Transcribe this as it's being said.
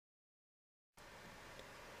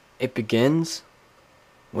It begins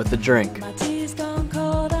with a drink.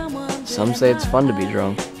 Some say it's fun to be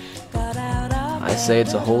drunk. I say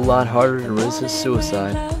it's a whole lot harder to resist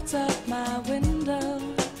suicide.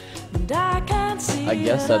 I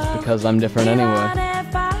guess that's because I'm different anyway.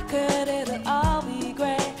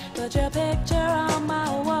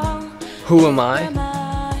 Who am I?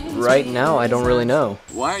 Right now, I don't really know.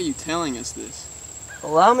 Why are you telling us this?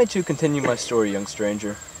 Allow me to continue my story, young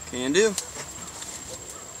stranger. Can do.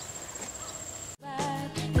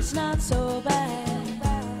 It's not so bad.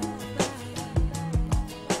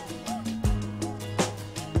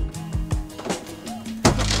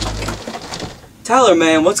 Tyler,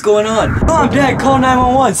 man, what's going on? Oh, I'm dead. Call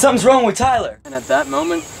 911. Something's wrong with Tyler. And at that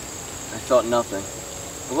moment, I felt nothing.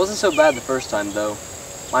 It wasn't so bad the first time, though.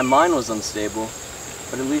 My mind was unstable,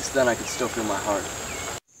 but at least then I could still feel my heart.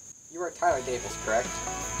 You are Tyler Davis, correct?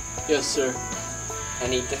 Yes, sir.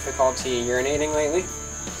 Any difficulty urinating lately?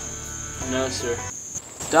 No, sir.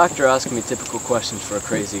 The doctor asked me typical questions for a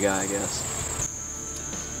crazy guy, I guess.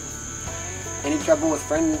 Any trouble with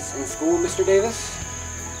friends in school, Mr. Davis?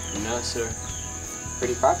 No, sir.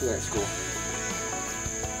 Pretty popular at school.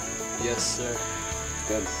 Yes, sir.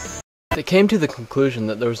 Good. They came to the conclusion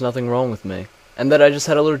that there was nothing wrong with me, and that I just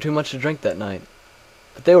had a little too much to drink that night.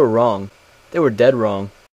 But they were wrong. They were dead wrong.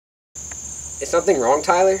 Is something wrong,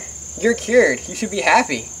 Tyler? You're cured. You should be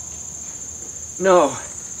happy. No,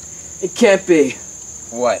 it can't be.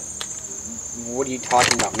 What? What are you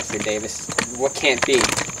talking about, Mr. Davis? What can't be?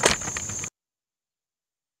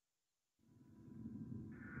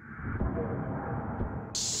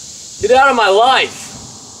 Get out of my life!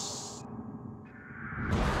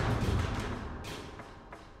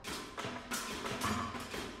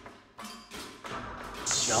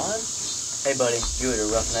 John? Hey, buddy, you had a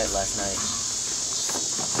rough night last night.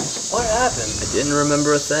 What happened? I didn't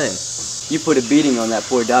remember a thing. You put a beating on that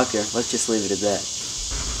poor doctor. Let's just leave it at that.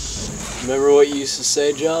 Remember what you used to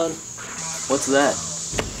say, John? What's that?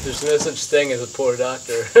 There's no such thing as a poor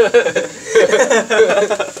doctor.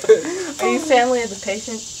 Are you family of the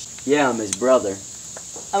patient? Yeah, I'm his brother.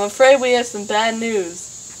 I'm afraid we have some bad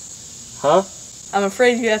news. Huh? I'm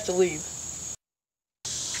afraid you have to leave.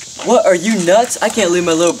 What, are you nuts? I can't leave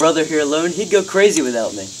my little brother here alone. He'd go crazy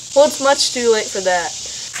without me. Well, it's much too late for that.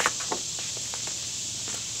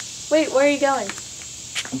 Wait, where are you going?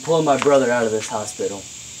 I'm pulling my brother out of this hospital.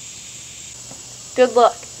 Good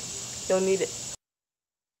luck. You'll need it.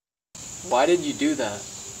 Why did you do that?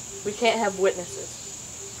 We can't have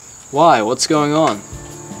witnesses. Why? What's going on?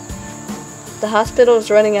 The hospital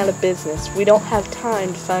is running out of business. We don't have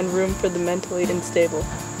time to find room for the mentally unstable.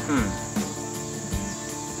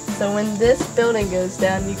 So when this building goes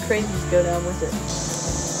down, you crazies go down with it.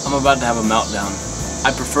 I'm about to have a meltdown.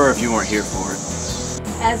 I'd prefer if you weren't here for it.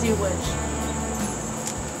 As you wish.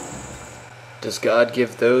 Does God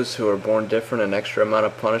give those who are born different an extra amount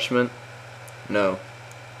of punishment? No.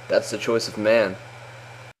 That's the choice of man.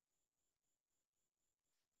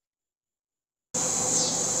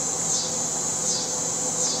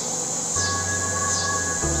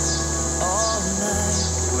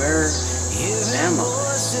 Where am I?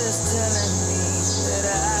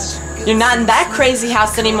 You're not in that crazy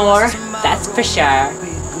house anymore, that's for sure.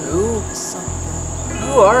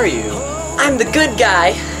 Who are you? I'm the good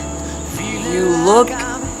guy. You look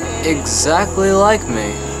exactly like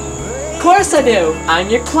me. Of course I do. I'm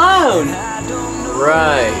your clone.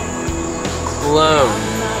 Right. Clone.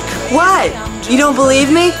 What? You don't believe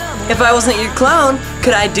me? If I wasn't your clone,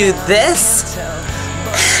 could I do this?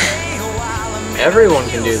 Everyone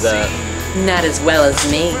can do that. Not as well as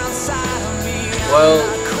me. Well,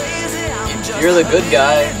 if you're the good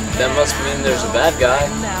guy, that must mean there's a bad guy.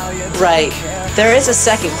 Right. There is a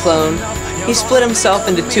second clone. He split himself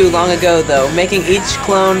into two long ago, though, making each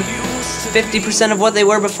clone 50% of what they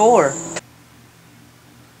were before.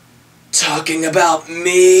 Talking about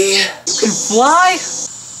me? You can fly?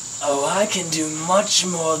 Oh, I can do much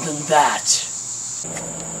more than that.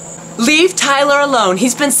 Leave Tyler alone.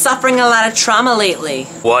 He's been suffering a lot of trauma lately.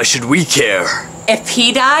 Why should we care? If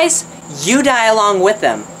he dies, you die along with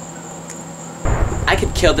him. I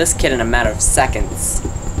could kill this kid in a matter of seconds.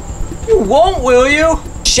 You won't, will you?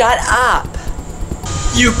 Shut up!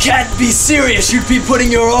 You can't be serious. You'd be putting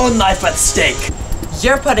your own life at stake.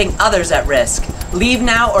 You're putting others at risk. Leave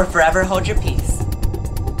now or forever hold your peace.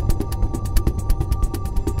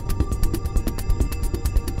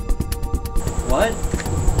 What?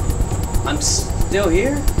 I'm still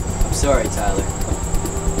here? I'm sorry, Tyler.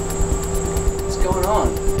 What's going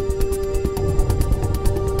on?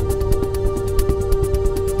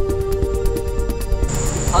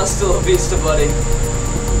 Hasta la vista, buddy.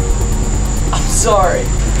 I'm sorry.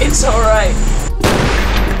 It's alright.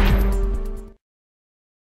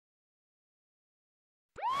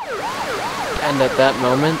 And at that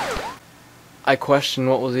moment, I questioned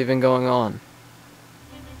what was even going on.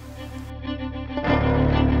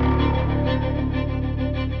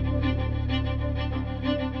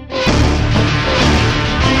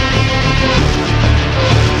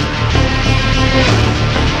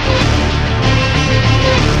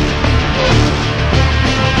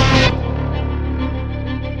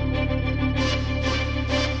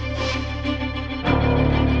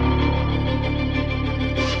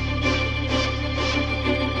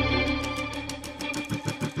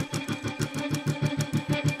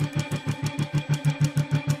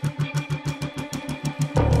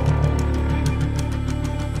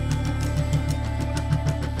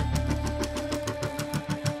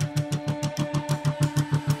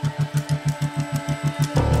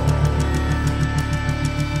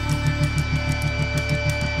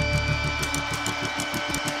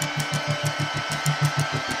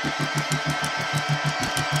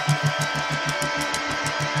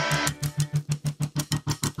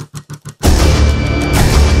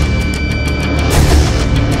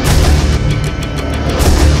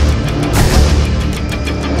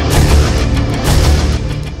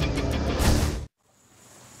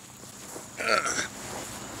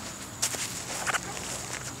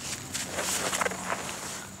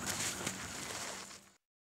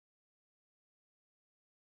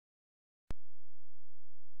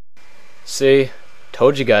 See?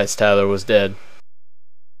 Told you guys Tyler was dead.